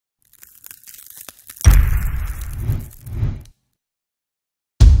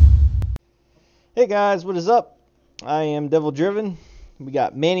Hey guys, what is up? I am Devil Driven. We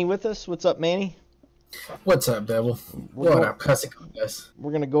got Manny with us. What's up, Manny? What's up, Devil? We're What going. up? How's it going, guys?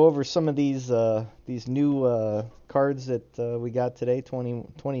 We're gonna go over some of these new cards that we got today.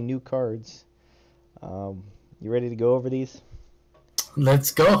 20 new cards. You ready to go over these?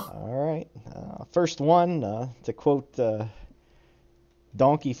 Let's go. All right. First one, to quote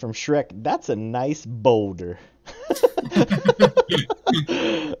Donkey from Shrek, "That's a nice boulder."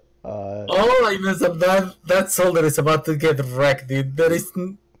 uh, All I know is that soldier is about to get wrecked, dude.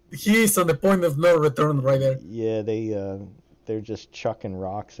 He is on the point of no return right there. Yeah, they're just chucking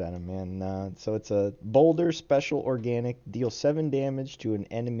rocks at him, man. So it's a boulder special organic, deal 7 damage to an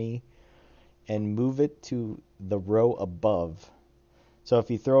enemy and move it to the row above. So if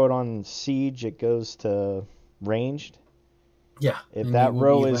you throw it on siege, it goes to ranged. Yeah, If and he that will be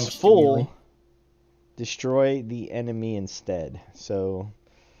row is ranged full, immediately. destroy the enemy instead. So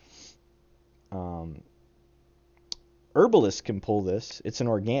um, Herbalist can pull this. It's an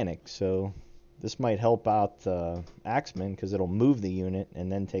organic, so this might help out Axeman because it'll move the unit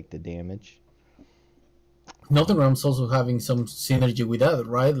and then take the damage. Nottingham's also having some synergy with that,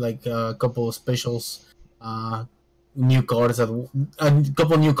 right? Like a couple of specials, uh, new cards a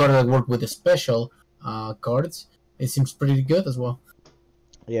couple new cards that work with the special cards. It seems pretty good as well.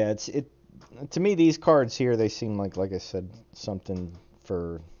 Yeah, it to me these cards here they seem like I said something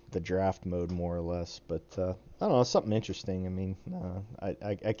for the draft mode more or less, but I don't know, something interesting. I mean,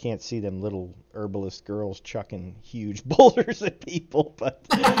 I can't see them little herbalist girls chucking huge boulders at people, but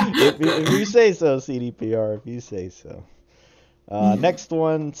if you say so, CDPR, if you say so. Next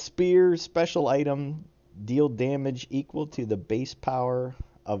one, spear special item, deal damage equal to the base power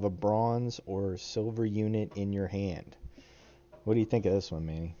of a bronze or silver unit in your hand. What do you think of this one,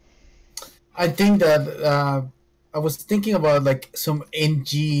 Manny? I think that I was thinking about like some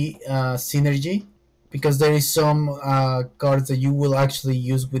NG synergy because there is some cards that you will actually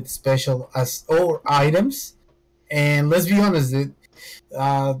use with special as or items. And let's be honest,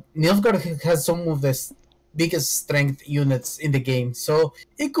 Nilfgaard has some of the biggest strength units in the game, so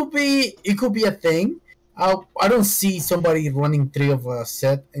it could be a thing. I don't see somebody running three of a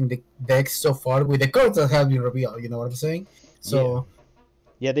set in the decks so far with the cards that have been revealed. You know what I'm saying? Yeah, So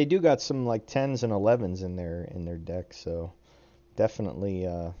yeah, they do got some like 10s and 11s in their deck, so definitely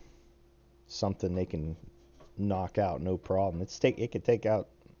something they can knock out no problem. It could take out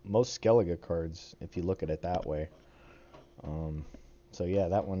most Skellige cards if you look at it that way. Um, so yeah,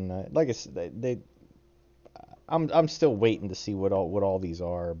 that one, like I said, I'm still waiting to see what all these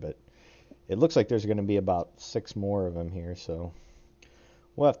are, but it looks like there's going to be about 6 more of them here, so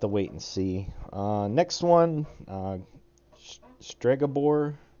we'll have to wait and see. Next one,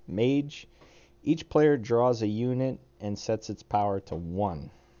 Stregobor Mage. Each player draws a unit and sets its power to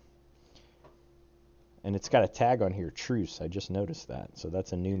 1. And it's got a tag on here, Truce. I just noticed that. So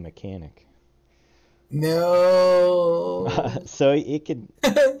that's a new mechanic. no. So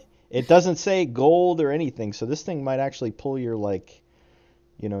it doesn't say gold or anything. So this thing might actually pull your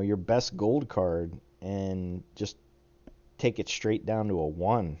your best gold card and just take it straight down to a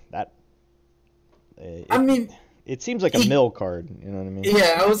 1. That I it mean, it seems like a it, mill card, you know what I mean?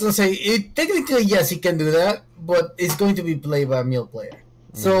 yeah, I was gonna say it. Technically, yes, it can do that, but it's going to be played by a mill player.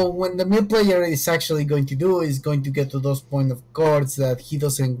 Mm. So when the mill player is actually going to do is going to get to those point of cards that he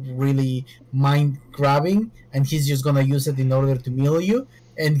doesn't really mind grabbing, and he's just gonna use it in order to mill you.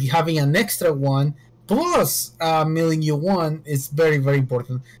 And having an extra one plus milling you one is very very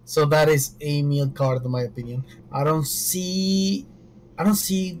important. So that is a mill card, in my opinion. I don't see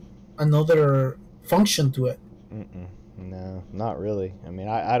another function to it. Mm-mm. No, not really. I mean,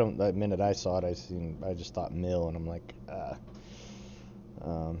 I don't. The minute I saw it, I just thought mill, and I'm like,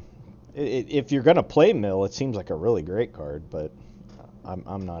 um, if you're gonna play mill, it seems like a really great card, but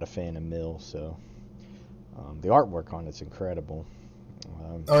I'm not a fan of mill, so the artwork on it's incredible.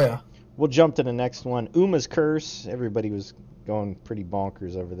 Um, Oh yeah. we'll jump to the next one. Uma's Curse. Everybody was going pretty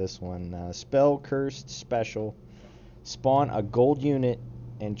bonkers over this one. Spell cursed special. Spawn a gold unit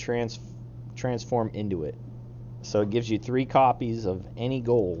and transform into it. So it gives you 3 copies of any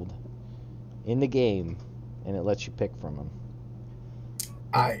gold in the game, and it lets you pick from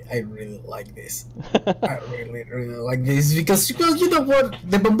I really like this. them. I really really like this because well you know what,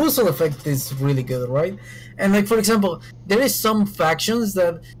 the bamboozle effect is really good, right? And like for example, there is some factions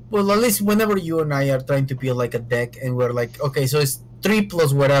that, well, at least whenever you and I are trying to build like a deck and we're like, okay, so it's three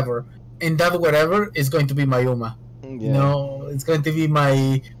plus whatever, and that whatever is going to be my Uma. You Yeah, know, it's going to be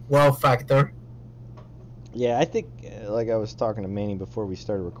my wow factor. yeah. I think, like I was talking to Manny before we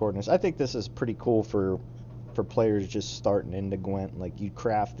started recording this, I think this is pretty cool for for players just starting into Gwent. Like, you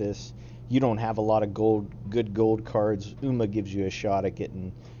craft this, you don't have a lot of good gold cards. Uma gives you a shot at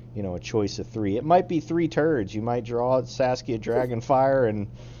getting, a choice of 3. It might be 3 turds. You might draw Saskia Dragonfire and,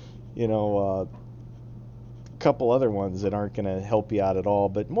 a couple other ones that aren't going to help you out at all.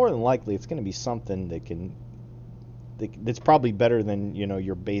 But more than likely, it's going to be something that's probably better than,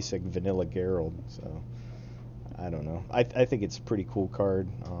 your basic vanilla Geralt. So, I don't know. I think it's a pretty cool card.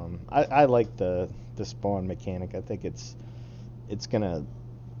 I like the spawn mechanic. I think it's gonna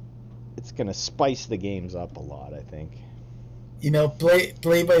spice the games up a lot, I think.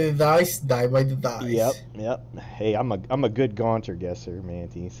 Play by the dice, die by the dice. Yep. Hey, I'm a good Gaunter guesser,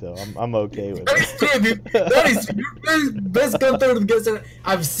 Manty, so I'm okay with That it. is true, dude. That is the best Gaunter guesser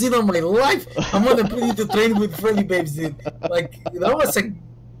I've seen in my life. I'm gonna put you to train with Freddy Babes, dude. Like, that was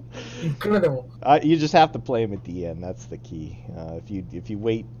incredible. You just have to play him at the end. That's the key.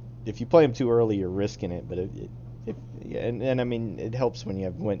 If you play him too early, you're risking it. But and I mean, it helps when you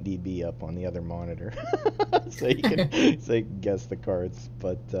have Gwent DB up on the other monitor, so you can guess the cards.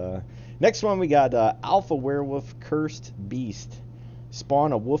 But next one we got Alpha Werewolf Cursed Beast.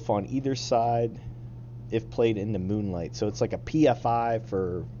 Spawn a wolf on either side if played in the Moonlight. So it's like a PFI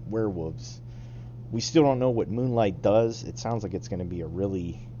for werewolves. We still don't know what Moonlight does. It sounds like it's going to be a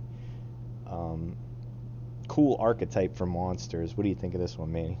really cool archetype for monsters. What do you think of this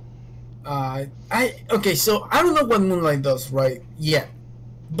one, Manny? Okay, so I don't know what Moonlight does right yet,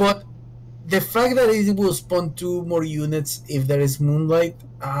 but the fact that it will spawn 2 more units if there is Moonlight,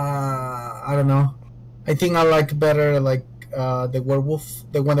 I don't know. I think I like better the werewolf,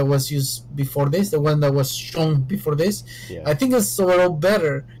 the one that was used before this, the one that was shown before this. Yeah. I think it's overall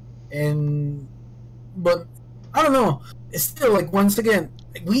better, but I don't know. It's still, like, once again,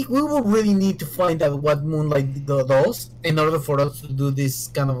 we will really need to find out what Moonlight does in order for us to do this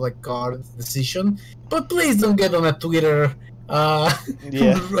kind of like card decision. But please don't get on a Twitter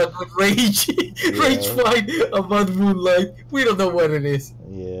rage fight about Moonlight. We don't know what it is.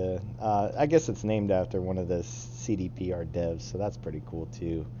 Yeah, I guess it's named after one of the CDPR devs, so that's pretty cool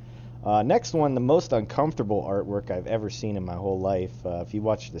too. Next one, the most uncomfortable artwork I've ever seen in my whole life. If you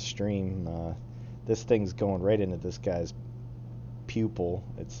watch the stream, this thing's going right into this guy's pupil.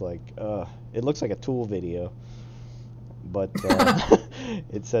 It's like, it looks like a Tool video. But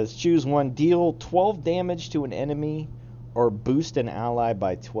it says, choose one, deal 12 damage to an enemy or boost an ally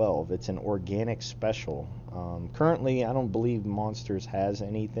by 12. It's an organic special. Currently, I don't believe Monsters has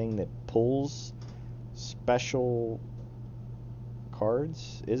anything that pulls special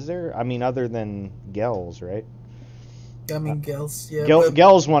cards. Is there? I mean, other than Gels, right? I mean, Gels, yeah.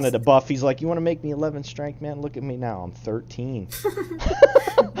 Gels wanted a buff. He's like, you want to make me 11 strength, man? Look at me now. I'm 13. The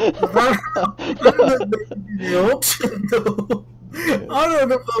option, though. I don't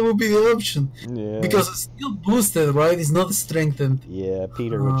know if that would be the option. Yeah. Because it's still boosted, right? It's not strengthened. Yeah,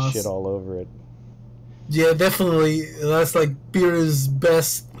 Peter would shit all over it. Yeah, definitely. That's like Peter's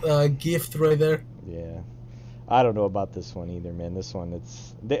best gift right there. Yeah. I don't know about this one either, man. This one,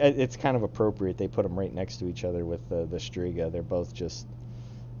 it's kind of appropriate. They put them right next to each other with the Striga. They're both just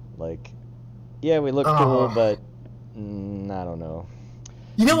like, yeah, we look cool, but I don't know.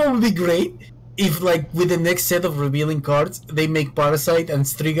 You know what would be great? If, like, with the next set of revealing cards, they make Parasite and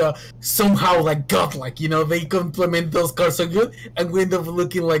Striga somehow, like, godlike. They complement those cards so good, and we end up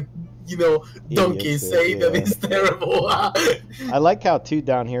looking like, donkeys saying that it's terrible. I like how, too,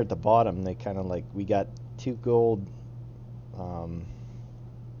 down here at the bottom, they kind of, like, we got 2 gold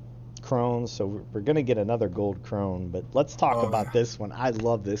Crones, so we're going to get another gold Crone, but let's talk about this one. I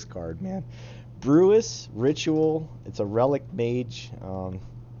love this card, man. Brewis Ritual. It's a relic mage.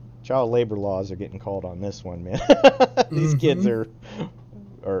 Child labor laws are getting called on this one, man. These kids are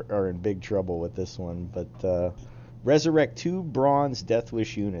in big trouble with this one. But resurrect 2 bronze Death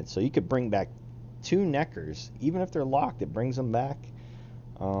Wish units, so you could bring back 2 Neckers, even if they're locked. It brings them back.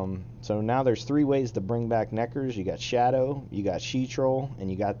 So now there's 3 ways to bring back Neckers. You got Shadow, you got She-Troll,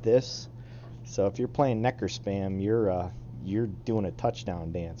 and you got this. So if you're playing Necker spam, you're doing a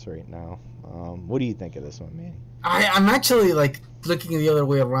touchdown dance right now. What do you think of this one, man? I'm actually, like, looking the other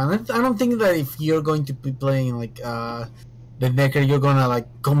way around. I don't think that if you're going to be playing, like, the Necker, you're gonna, like,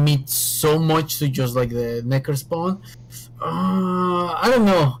 commit so much to just, like, the Necker spawn. I don't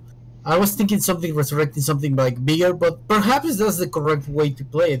know. I was thinking resurrecting something, like, bigger, but perhaps that's the correct way to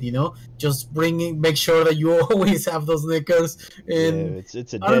play it, Just make sure that you always have those Neckers. And yeah,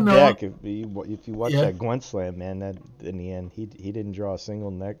 it's a dead deck. If you watch that Gwent slam, man, that in the end, he didn't draw a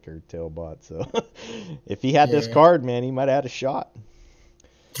single Necker tailbot. So if he had this card, man, he might have had a shot.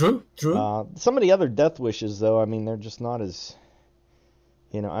 True. Some of the other Death Wishes, though, I mean, they're just not as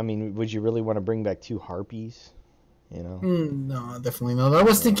You know, I mean, would you really want to bring back two harpies? You know? No, definitely not. I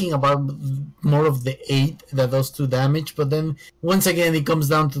was thinking about more of the 8 that does 2 damage, but then once again it comes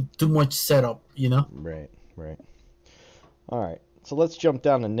down to too much setup, you know? Right, right. All right. So let's jump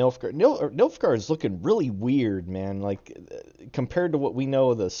down to Nilfgaard. Nilfgaard is looking really weird, man. Like compared to what we know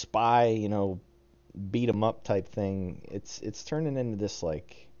of the spy, you know, beat 'em up type thing, it's turning into this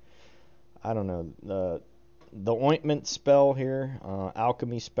like I don't know the ointment spell here,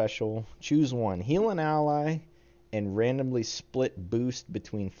 alchemy special. Choose one, heal an ally, and randomly split boost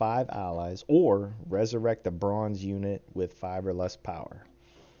between 5 allies, or resurrect a bronze unit with 5 or less power.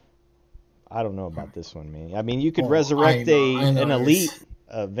 I don't know about this one, man. I mean, you could resurrect an elite,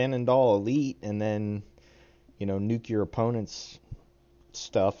 a Vanandal elite, and then nuke your opponent's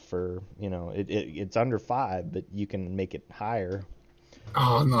stuff for it's under 5, but you can make it higher.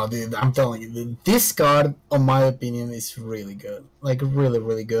 Oh no, dude! I'm telling you, this card, in my opinion, is really good. Like really,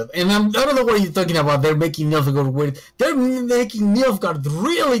 really good. And I don't know what you're talking about. They're making Nilfgaard weird. They're making Nilfgaard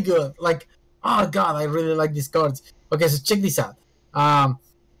really good. Like, oh god, I really like these cards. Okay, so check this out.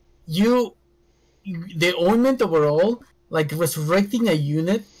 The ointment overall, like resurrecting a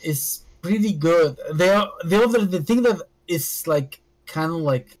unit, is pretty good. The thing that is like kind of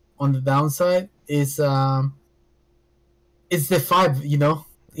like on the downside is it's the 5,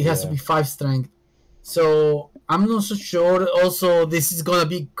 it has to be 5 strength. So I'm not so sure. Also, this is gonna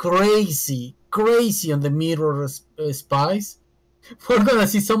be crazy on the mirror spies. We're gonna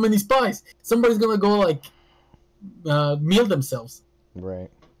see so many spies. Somebody's gonna go like meal themselves. Right.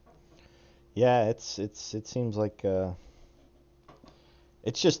 Yeah, it seems like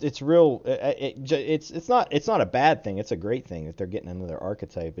it's real. It's not a bad thing. It's a great thing that they're getting another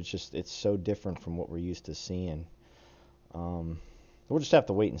archetype. It's so different from what we're used to seeing. We'll just have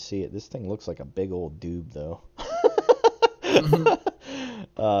to wait and see it. This thing looks like a big old doob, though.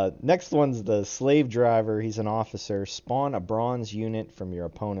 Next one's the slave driver. He's an officer. Spawn a bronze unit from your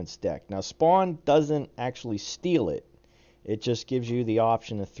opponent's deck. Now, spawn doesn't actually steal it. It just gives you the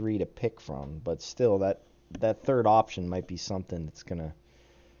option of 3 to pick from. But still, that third option might be something that's gonna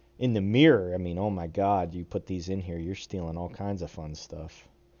in the mirror. I mean, oh my God, you put these in here, you're stealing all kinds of fun stuff.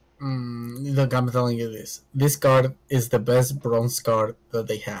 Look, I'm telling you this. This card is the best bronze card that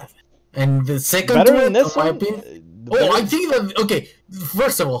they have. And the second better than this one? I think that, okay,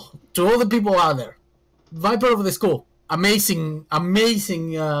 first of all, to all the people out there, Viper of the School, amazing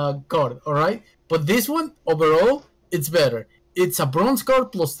card, alright? But this one, overall, it's better. It's a bronze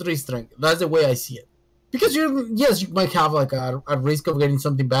card plus 3 strength. That's the way I see it. Because you might have like a risk of getting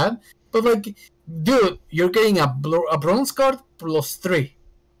something bad, but like, dude, you're getting a bronze card plus 3.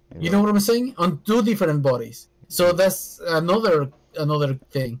 You know what I'm saying? On 2 different bodies. So that's another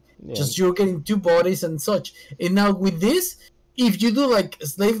thing. Yeah. Just you're getting 2 bodies and such. And now with this, if you do like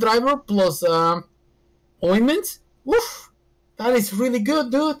slave driver plus ointments, woof, that is really good,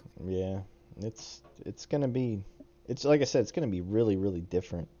 dude. Yeah, it's gonna be, it's like I said, it's gonna be really, really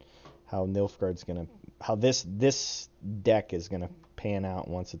different how Nilfgaard's gonna, how this deck is gonna pan out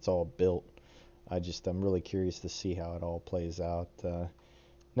once it's all built. I'm really curious to see how it all plays out.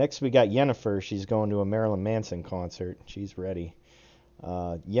 Next, we got Yennefer. She's going to a Marilyn Manson concert. She's ready.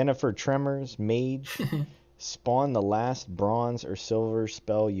 Yennefer Tremors, Mage. Spawn the last bronze or silver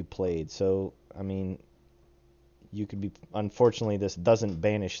spell you played. So, I mean, you could be... Unfortunately, this doesn't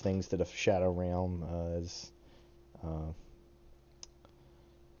banish things to the Shadow Realm, as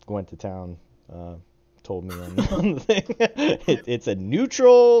Gwent to Town told me on the thing. It's a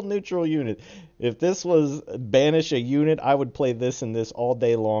neutral unit. If this was banish a unit, I would play this and this all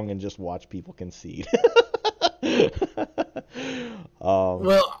day long and just watch people concede.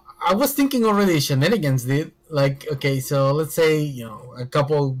 Well, I was thinking already shenanigans, dude. Like, okay, so let's say, a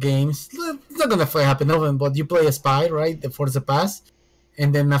couple games, it's not gonna happen often, but you play a spy, right, for the pass,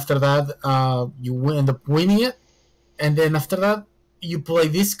 and then after that, you end up winning it, and then after that, you play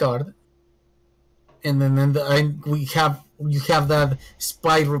this card, and then you have that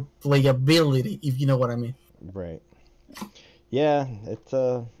spy replayability, if you know what I mean. Right. Yeah,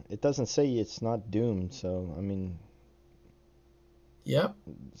 it doesn't say it's not doomed, so I mean. Yep.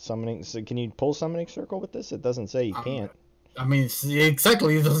 Summoning. So can you pull summoning circle with this? It doesn't say you can't. I mean,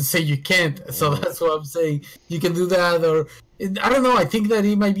 exactly. It doesn't say you can't. So that's what I'm saying. You can do that, or I don't know. I think that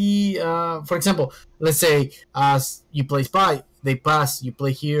it might be. For example, let's say you play spy, they pass. You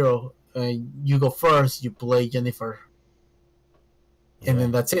play hero. You go first. You play Yennefer, and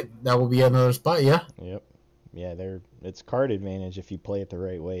then that's it. That will be another spy. Yeah. Yep. Yeah, it's card advantage if you play it the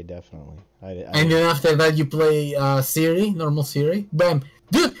right way, definitely. And then after that, you play Siri, normal Siri. Bam,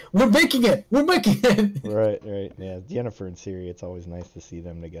 dude, we're making it. We're making it. right. Yeah, Jennifer and Siri, it's always nice to see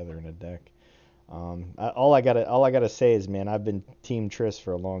them together in a deck. All I gotta say is, man, I've been Team Triss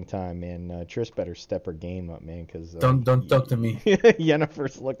for a long time, man. Triss better step her game up, man, because Don't talk to me.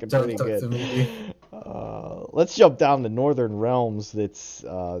 Jennifer's looking Don't pretty talk to good. me. Let's jump down to Northern Realms. That's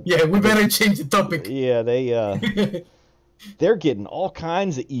Yeah, we better change the topic. yeah, they're getting all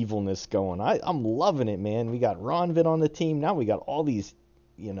kinds of evilness going. I'm loving it, man. We got Ronvid on the team. Now we got all these,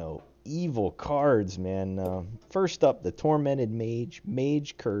 evil cards, man. First up, the Tormented Mage,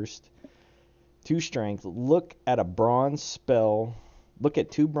 Mage Cursed, 2 strength. Look at a bronze spell. Look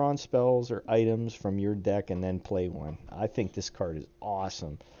at 2 bronze spells or items from your deck and then play one. I think this card is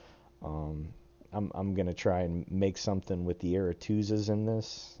awesome. Um, I'm gonna try and make something with the Aretuzas in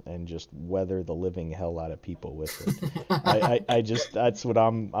this and just weather the living hell out of people with it. I just that's what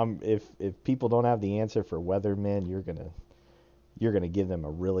I'm if people don't have the answer for weather, man, you're gonna give them a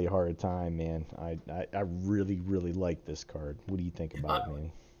really hard time, man. I really like this card. What do you think about it,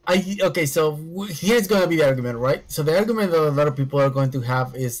 man? Okay, so here's gonna be the argument, right? So the argument that a lot of people are going to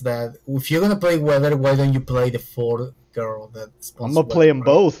have is that if you're gonna play weather, why don't you play the 4 girl that I'm spawns gonna play weather, them right?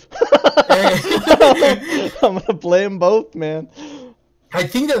 both. I'm gonna play them both, man. I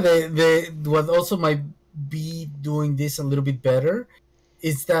think that the what also might be doing this a little bit better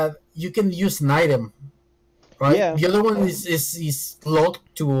is that you can use an item, right? Yeah, The other one is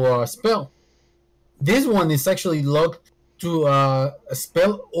locked to a spell. This one is actually locked to a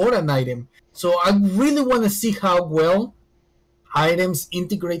spell or an item. So I really want to see how well items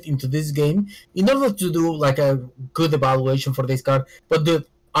integrate into this game in order to do like a good evaluation for this card. But the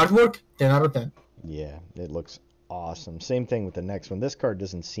artwork, 10 out of 10. yeah, it looks awesome. Same thing with the next one. This card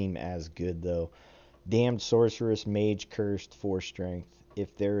doesn't seem as good though. Damned Sorceress, Mage Cursed, 4 strength.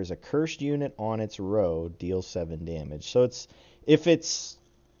 If there is a cursed unit on its row, deal 7 damage. So if it's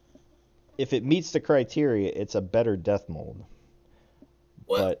if it meets the criteria, it's a better death mold.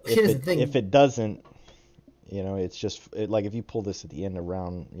 Well, But here's the thing. if it doesn't, it's just like if you pull this at the end of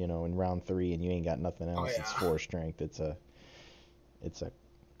round, in round 3 and you ain't got nothing Oh else, it's yeah. 4 strength. It's a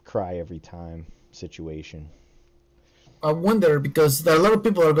cry every time situation. I wonder because a lot of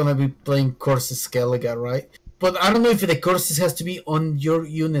people are gonna be playing Corsus Skellige, right? But I don't know if the Corsus has to be on your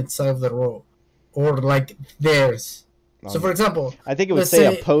unit side of the row or like theirs. So Um, for example, I think it would let's say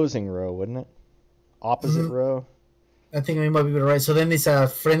say opposing row, wouldn't it? Opposite mhm, row. I think I might be right. So then it's a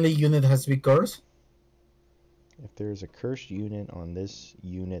friendly unit that has to be Corsus. If there's a cursed unit on this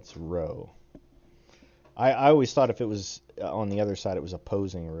unit's row. I always thought if it was on the other side, it was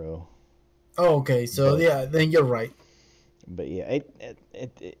opposing row. Oh, okay. So But yeah, then you're right. yeah,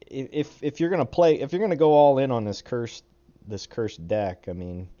 if you're gonna play, if you're gonna go all in on this cursed deck, I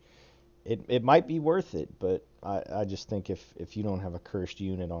mean, it might be worth it. But I just think if you don't have a cursed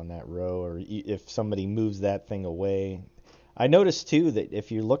unit on that row, or if somebody moves that thing away, I noticed too that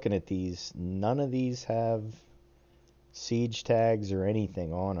if you're looking at these, none of these have siege tags or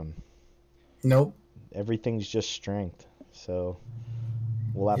anything on them. Nope. Everything's just strength. So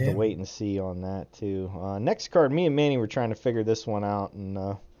we'll have to Yeah. wait and see on that too. Next card, me and Manny were trying to figure this one out, and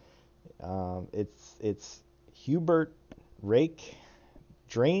it's Hubert Rake.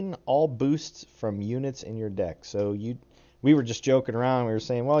 Drain all boosts from units in your deck. So we were just joking around. We were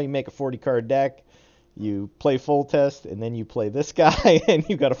saying, well, you make a 40 card deck, you play full test, and then you play this guy, and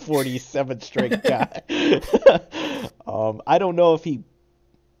you got a 47 strength guy. I don't know if he.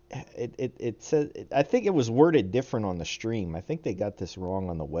 It says, I think it was worded different on the stream. I think they got this wrong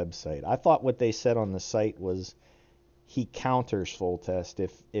on the website. I thought what they said on the site was he counters full test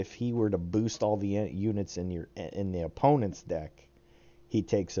if he were to boost all the units in the opponent's deck, he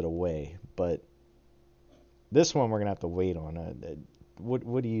takes it away. But this one we're gonna have to wait on.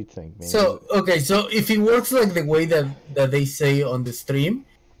 What do you think, man? So okay, so if it works like the way that they say on the stream,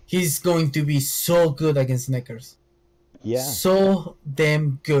 he's going to be so good against Neckers. Yeah, So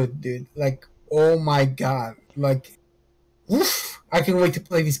damn good, dude. Like, oh my god. Like, oof, I can wait to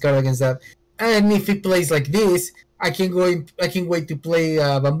play this card against that. And if he plays like this, I can wait to play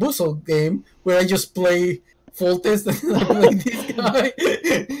a Bamboozle game where I just play full test and I play this guy.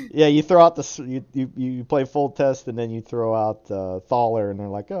 yeah. You throw out you play full test and then you throw out Thaler and they're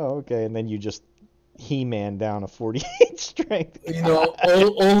like, oh okay, and then you just He-Man down a 48 strength You know, guy.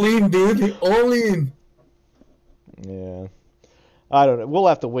 all in, dude. All in. Yeah. I don't know. We'll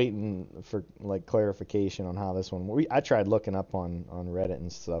have to wait for like clarification on how this one. I tried looking up on Reddit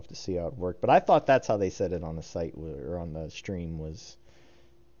and stuff to see how it worked, but I thought that's how they said it on the site or on the stream was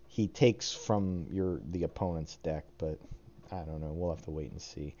he takes from the opponent's deck, but I don't know. We'll have to wait and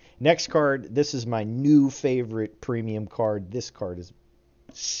see. Next card, this is my new favorite premium card. This card is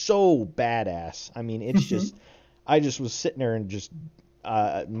so badass. I mean, it's just I just was sitting there and just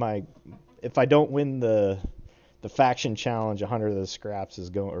if I don't win the faction challenge, 100 of the scraps is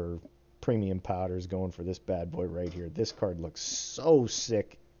going, or premium powder is going for this bad boy right here. This card looks so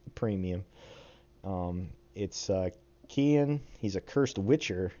sick, premium. It's Kian. He's a cursed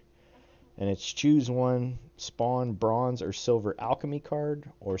witcher, and it's choose one, spawn bronze or silver alchemy card,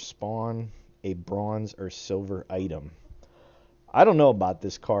 or spawn a bronze or silver item. I don't know about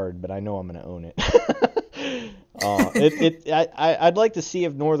this card, but I know I'm going to own it. I'd like to see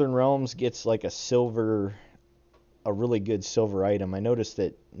if Northern Realms gets like a really good silver item. I noticed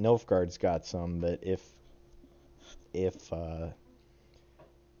that Nilfgaard's got some, but if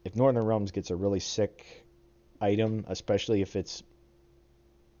Northern Realms gets a really sick item, especially if it's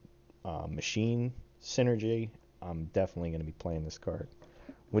machine synergy, I'm definitely going to be playing this card.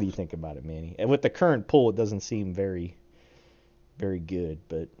 What do you think about it, Manny? And with the current pull, it doesn't seem very, very good,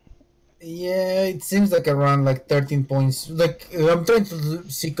 but Yeah, it seems like around like 13 points. Like I'm trying to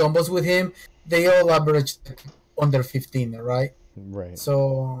see combos with him. They all average like under 15, right? right.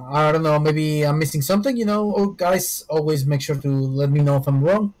 So I don't know. Maybe I'm missing something. Oh, guys, always make sure to let me know if I'm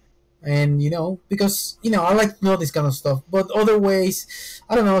wrong. And because I like to know this kind of stuff. But other ways,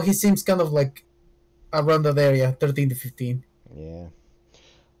 I don't know. He seems kind of like around that area, 13 to 15. Yeah.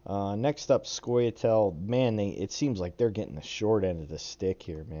 Next up, Scoia'tael. Man, it seems like they're getting the short end of the stick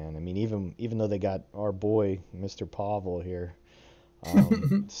here, man. I mean, even though they got our boy Mr. Pavel here,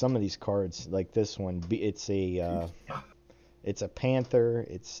 some of these cards, like this one, it's a panther.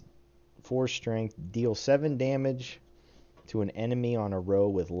 It's 4 strength, deal 7 damage to an enemy on a row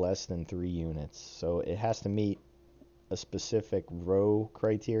with less than 3 units. So it has to meet a specific row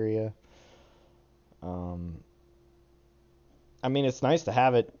criteria. I mean, it's nice to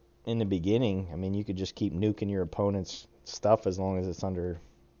have it in the beginning. I mean, you could just keep nuking your opponent's stuff as long as it's under,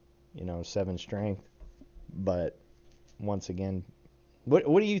 7 strength. But once again, what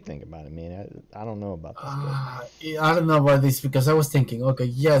do you think about it, man? I don't know about this. I don't know about this because I was thinking, okay,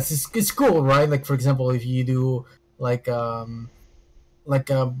 yes, it's cool, right? Like for example, if you do like a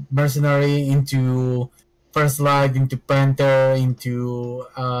mercenary into first light, into panther, into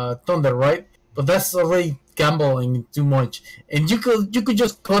thunder, right? But that's already gambling too much. And you could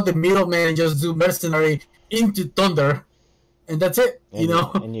just cut the middleman and just do mercenary into thunder, and that's it.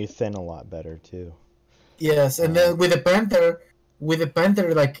 And you thin a lot better too. Yes, and then with the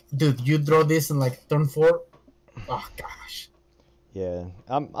panther, like, dude, you draw this in like turn 4. Oh gosh. Yeah,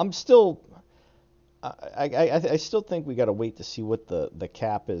 I'm still. I still think we got to wait to see what the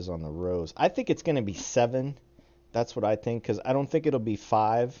cap is on the rows. I think it's going to be 7. That's what I think, because I don't think it'll be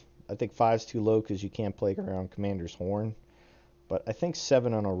 5. I think 5's too low because you can't play around Commander's Horn. But I think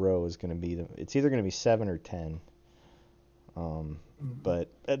 7 on a row is going to be it's either going to be 7 or 10. But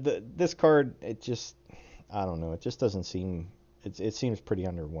this card, it just, I don't know. It just doesn't seem. It seems pretty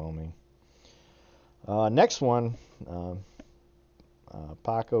underwhelming. Next one,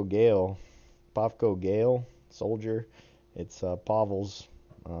 Pavko Gale, soldier. It's Pavel's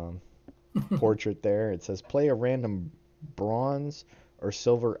portrait there. It says play a random bronze or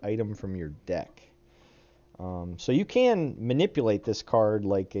silver item from your deck. So you can manipulate this card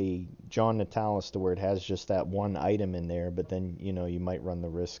like a John Natalis to where it has just that one item in there, but then you might run the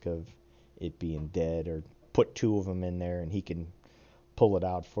risk of it being dead, or put 2 of them in there and he can pull it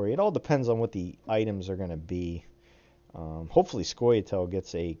out for you. It all depends on what the items are going to be. Hopefully Scoia'tael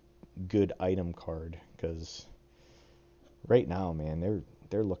gets a good item card, because right now, man,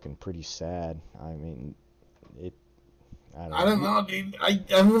 they're looking pretty sad. I mean, I don't know, dude.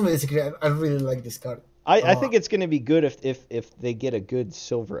 I'm really disagree. I really like this card. I think it's going to be good if they get a good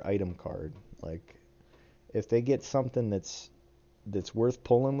silver item card. Like, if they get something that's worth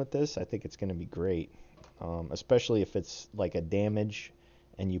pulling with this, I think it's going to be great. Especially if it's like a damage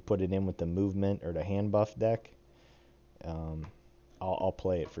and you put it in with the movement or the hand buff deck. I'll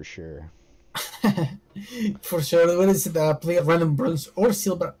play it for sure. For sure. What is it? Play a random bronze or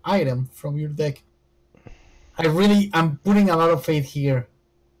silver item from your deck. I'm putting a lot of faith here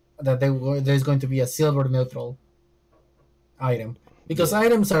that there's going to be a silver neutral item, because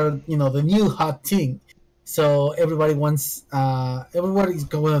items are the new hot thing. So everybody's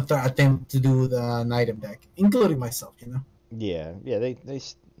going to attempt to do an item deck, including myself. Yeah.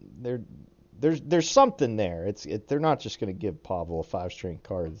 There's something there. They're not just going to give Pavel a 5-string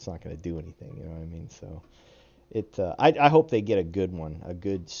card that's not going to do anything. You know what I mean? So I hope they get a good one, a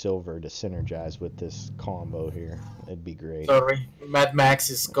good silver to synergize with this combo here. It'd be great. Sorry, Mad Max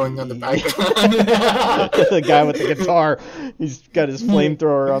is going on the The guy with the background. guitar, he's got his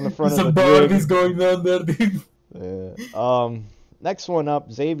flamethrower on the front of the Some Barbies rig. going on there, dude. Next one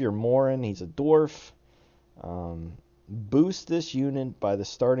up, Xavier Morin. He's a dwarf. Boost this unit by the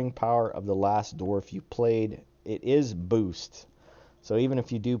starting power of the last dwarf you played. It is boost. So even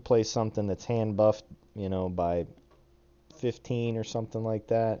if you do play something that's hand buffed, by 15 or something like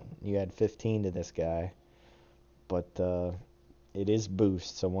that, you add 15 to this guy. But it is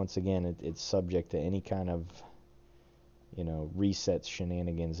boost, so once again, it's subject to any kind of, resets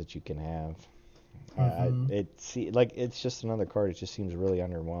shenanigans that you can have. It's just another card. It just seems really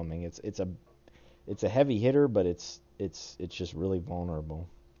underwhelming. It's a heavy hitter, but it's just really vulnerable.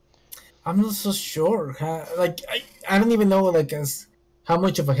 I'm not so sure. I don't even know how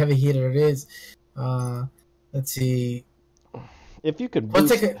much of a heavy hitter it is. Let's see. If you could What's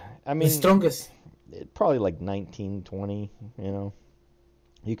boost, the strongest? Probably like 19, 20.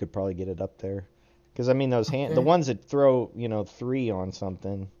 You could probably get it up there. Because those the ones that throw 3 on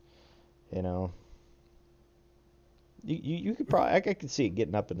something, you could probably I could see it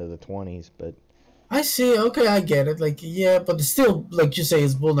getting up into the 20s, but. I see. Okay, I get it. But it's still, like you say,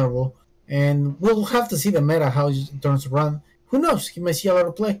 it's vulnerable, and we'll have to see the meta how it turns around. Who knows? He might see a lot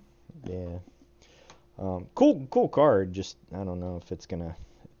of play. Yeah. Cool card. Just I don't know if it's gonna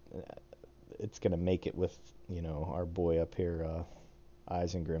make it with our boy up here,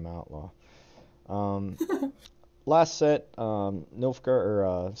 Isengrim Outlaw. Last set, Nilfgaard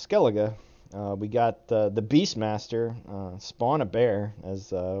or Skellige. We got the Beastmaster, Spawn a Bear,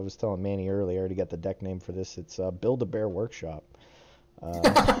 as I was telling Manny earlier. I already got the deck name for this. It's Build-A-Bear Workshop.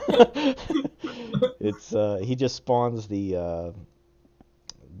 He just spawns the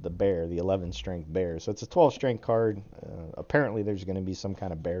bear, the 11 strength bear. So it's a 12 strength card. Apparently there's going to be some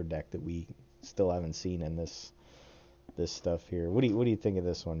kind of bear deck that we still haven't seen in this stuff here. What do you think of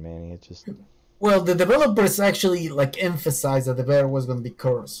this one, Manny? It's just. Well, the developers actually emphasized that the bear was going to be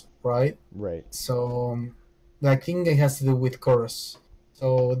chorus, right? Right. So I think it has to do with chorus.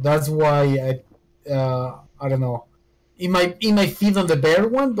 So that's why I don't know. It might feed on the bear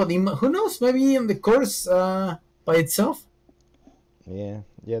one, but who knows? Maybe in the chorus by itself. Yeah.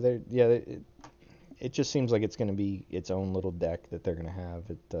 It just seems like it's going to be its own little deck that they're going to have.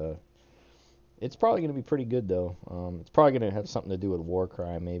 It's probably going to be pretty good, though. It's probably going to have something to do with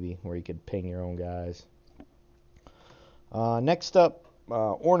Warcry, maybe, where you could ping your own guys. Next up,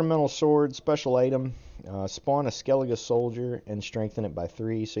 Ornamental Sword, special item. Spawn a Skellige Soldier and strengthen it by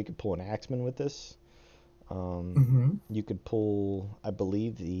 3, so you could pull an Axeman with this. You could pull, I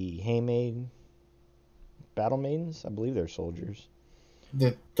believe, the Haymaid Battle Maidens. I believe they're soldiers.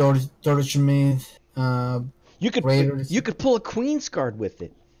 The Torchmaid. You could pull a Queensguard with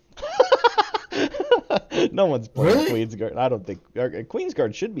it. No one's playing Queensguard. I don't think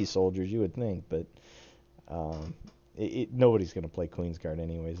Queensguard should be soldiers. You would think, but nobody's gonna play Queensguard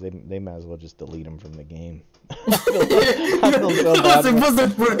anyways. They might as well just delete them from the game. That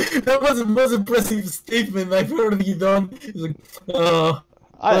was the most impressive statement I've already done.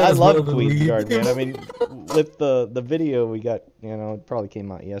 I love Queensguard, man. With the video we got, it probably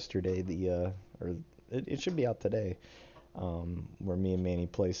came out yesterday. It should be out today. Where me and Manny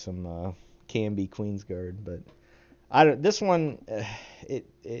play some Canby Queensguard, but this one,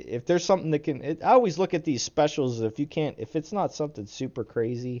 if there's something that can, I always look at these specials. If it's not something super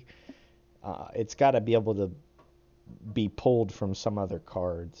crazy, it's got to be able to be pulled from some other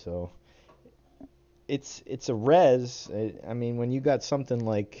card. So it's a res. When you got something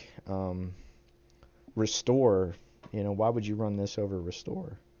like Restore, why would you run this over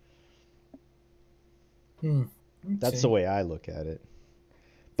Restore? That's the way I look at it.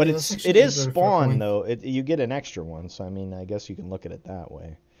 But it is Spawn, though. You get an extra one, so I guess you can look at it that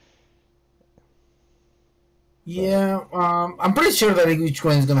way. Yeah, I'm pretty sure that each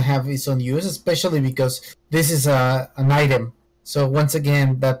one is going to have its own use, especially because this is an item. So once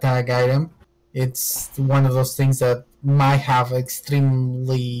again, that tag item, it's one of those things that might have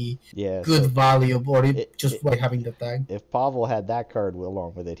extremely good value, just by having the tag. If Pavel had that card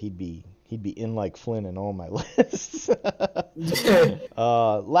along with it, he'd be in like Flynn in all my lists.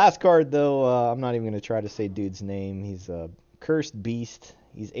 Last card, though, I'm not even going to try to say dude's name. He's a Cursed Beast.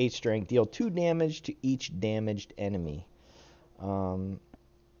 He's 8 strength. Deal 2 damage to each damaged enemy.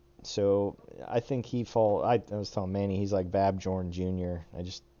 So I think I was telling Manny, he's like Babjorn Jr.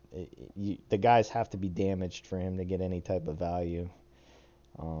 The guys have to be damaged for him to get any type of value.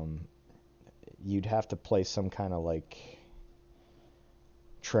 You'd have to play some kind of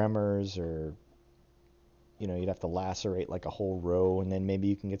Tremors or you'd have to lacerate like a whole row, and then maybe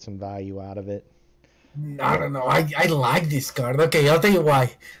you can get some value out of it. I don't know. I like this card. Okay, I'll tell you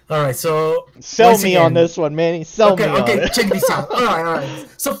why. All right, so Sell once me again, on this one, Manny. Sell me on it. check this out. All right.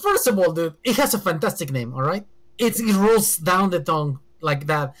 So first of all, dude, it has a fantastic name. All right, it rolls down the tongue like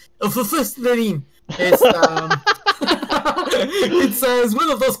that. It's it's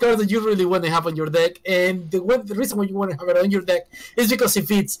one of those cards that you really want to have on your deck, and the reason why you want to have it on your deck is because it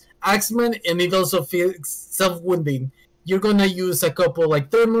fits Axeman and it also fits self-wounding. You're gonna use a couple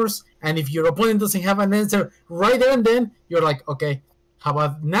like tremors, and if your opponent doesn't have an answer right there and then, you're like, okay, how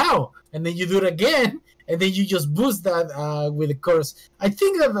about now? And then you do it again, and then you just boost that with a curse. I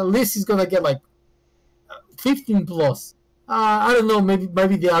think that the list is gonna get like 15 plus. I don't know, maybe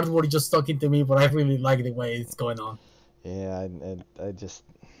the artwork is just talking to me, but I really like the way it's going on. Yeah, I just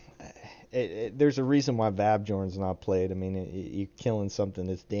there's a reason why Vabjorn's not played. I mean, you're killing something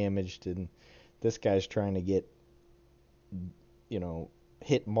that's damaged, and this guy's trying to get,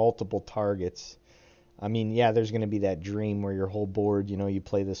 hit multiple targets. I mean, yeah, there's going to be that dream where your whole board, you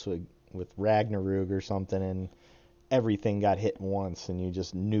play this with Ragnarug or something, and everything got hit once, and you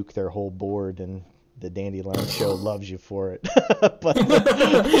just nuke their whole board, and the Dandelion Show loves you for it.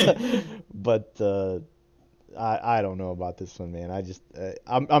 but I don't know about this one, man.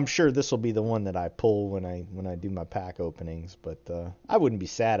 I'm sure this will be the one that I pull when I do my pack openings, but I wouldn't be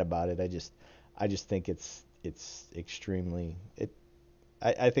sad about it. I just think it's extremely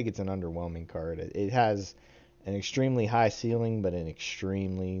I think it's an underwhelming card. It has an extremely high ceiling, but an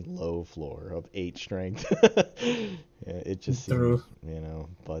extremely low floor of 8 strength. Yeah, it just seems,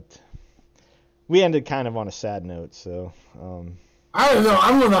 but we ended kind of on a sad note, so. I don't know.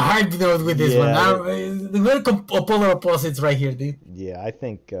 I'm on a hype note with this one. We're polar opposites right here, dude. Yeah, I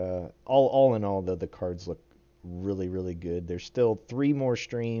think all in all, the cards look really, really good. There's still 3 more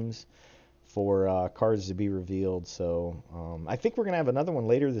streams for cards to be revealed, so I think we're going to have another one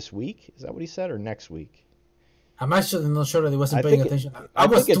later this week. Is that what he said, or next week? I'm actually not sure that he wasn't paying attention. I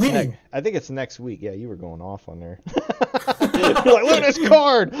was tweeting. I think it's next week. Yeah, you were going off on there. You're like, look at this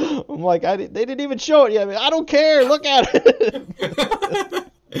card. I'm like, they didn't even show it yet. I don't care. Look at it.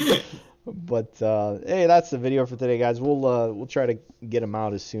 But hey, that's the video for today, guys. We'll try to get them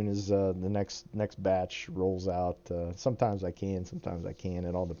out as soon as the next batch rolls out. Sometimes I can, sometimes I can't.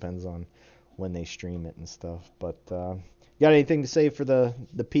 It all depends on when they stream it and stuff. But got anything to say for the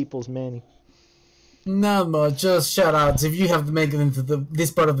peoples, Manny? Not much, just shout outs. If you have made it into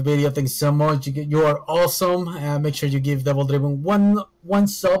this part of the video, thanks so much. You are awesome. Make sure you give Double Driven one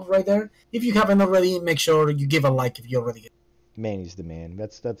sub right there. If you haven't already, make sure you give a like if you already get. Manny's the man.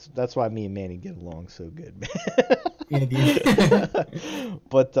 That's why me and Manny get along so good, man. Yeah,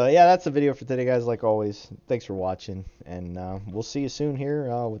 but yeah, that's the video for today, guys. Like always, thanks for watching, and we'll see you soon here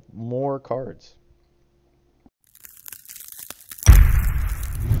with more cards.